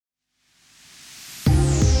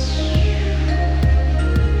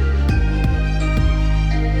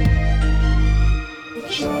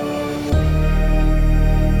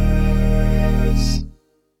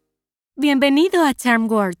Bienvenido a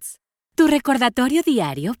Charm Words, tu recordatorio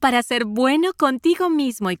diario para ser bueno contigo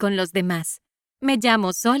mismo y con los demás. Me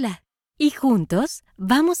llamo Sola y juntos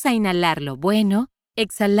vamos a inhalar lo bueno,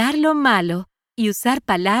 exhalar lo malo y usar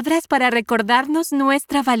palabras para recordarnos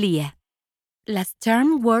nuestra valía. Las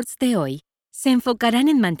Charm Words de hoy se enfocarán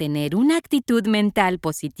en mantener una actitud mental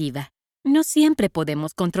positiva. No siempre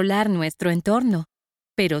podemos controlar nuestro entorno,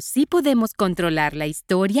 pero sí podemos controlar la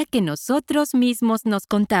historia que nosotros mismos nos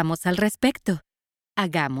contamos al respecto.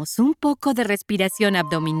 Hagamos un poco de respiración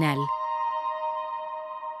abdominal.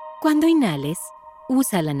 Cuando inhales,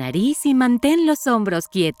 usa la nariz y mantén los hombros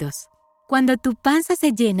quietos. Cuando tu panza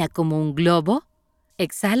se llena como un globo,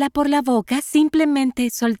 exhala por la boca simplemente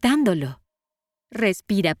soltándolo.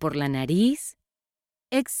 Respira por la nariz,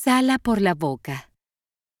 exhala por la boca.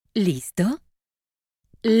 ¿Listo?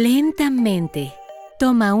 Lentamente,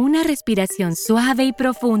 toma una respiración suave y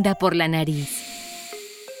profunda por la nariz.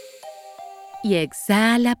 Y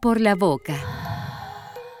exhala por la boca.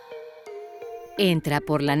 Entra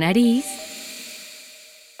por la nariz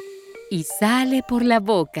y sale por la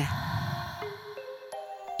boca.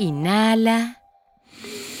 Inhala.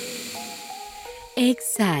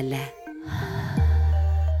 Exhala.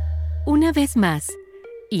 Una vez más,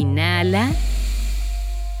 inhala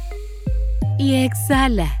y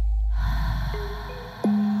exhala.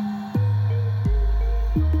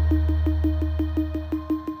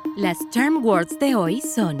 Las Charm Words de hoy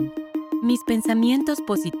son: mis pensamientos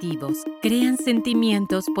positivos crean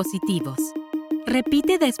sentimientos positivos.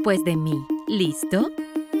 Repite después de mí. ¿Listo?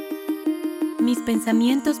 Mis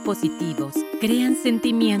pensamientos positivos crean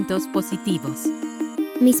sentimientos positivos.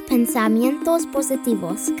 Mis pensamientos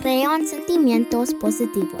positivos crean sentimientos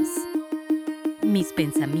positivos. Mis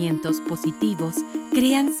pensamientos positivos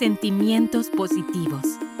crean sentimientos positivos.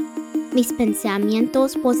 Mis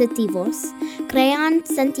pensamientos positivos crean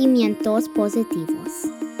sentimientos positivos.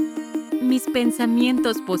 Mis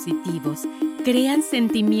pensamientos positivos crean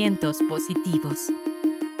sentimientos positivos.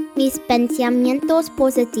 Mis pensamientos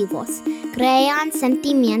positivos crean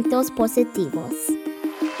sentimientos positivos.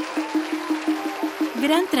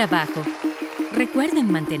 Gran trabajo.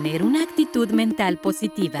 Recuerden mantener una actitud mental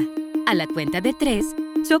positiva. A la cuenta de 3,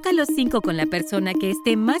 choca los 5 con la persona que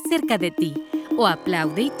esté más cerca de ti. O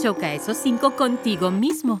aplaude y choca esos 5 contigo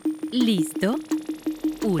mismo. ¿Listo?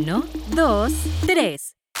 1, 2,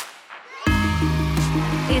 3.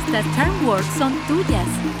 Estas Charm Words son tuyas,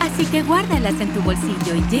 así que guárdalas en tu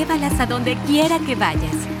bolsillo y llévalas a donde quiera que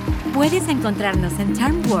vayas. Puedes encontrarnos en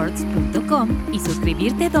charmwords.com y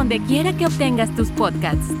suscribirte donde quiera que obtengas tus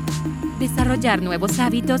podcasts. Desarrollar nuevos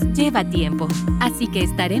hábitos lleva tiempo, así que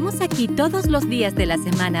estaremos aquí todos los días de la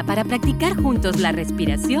semana para practicar juntos la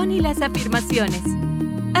respiración y las afirmaciones.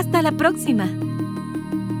 ¡Hasta la próxima!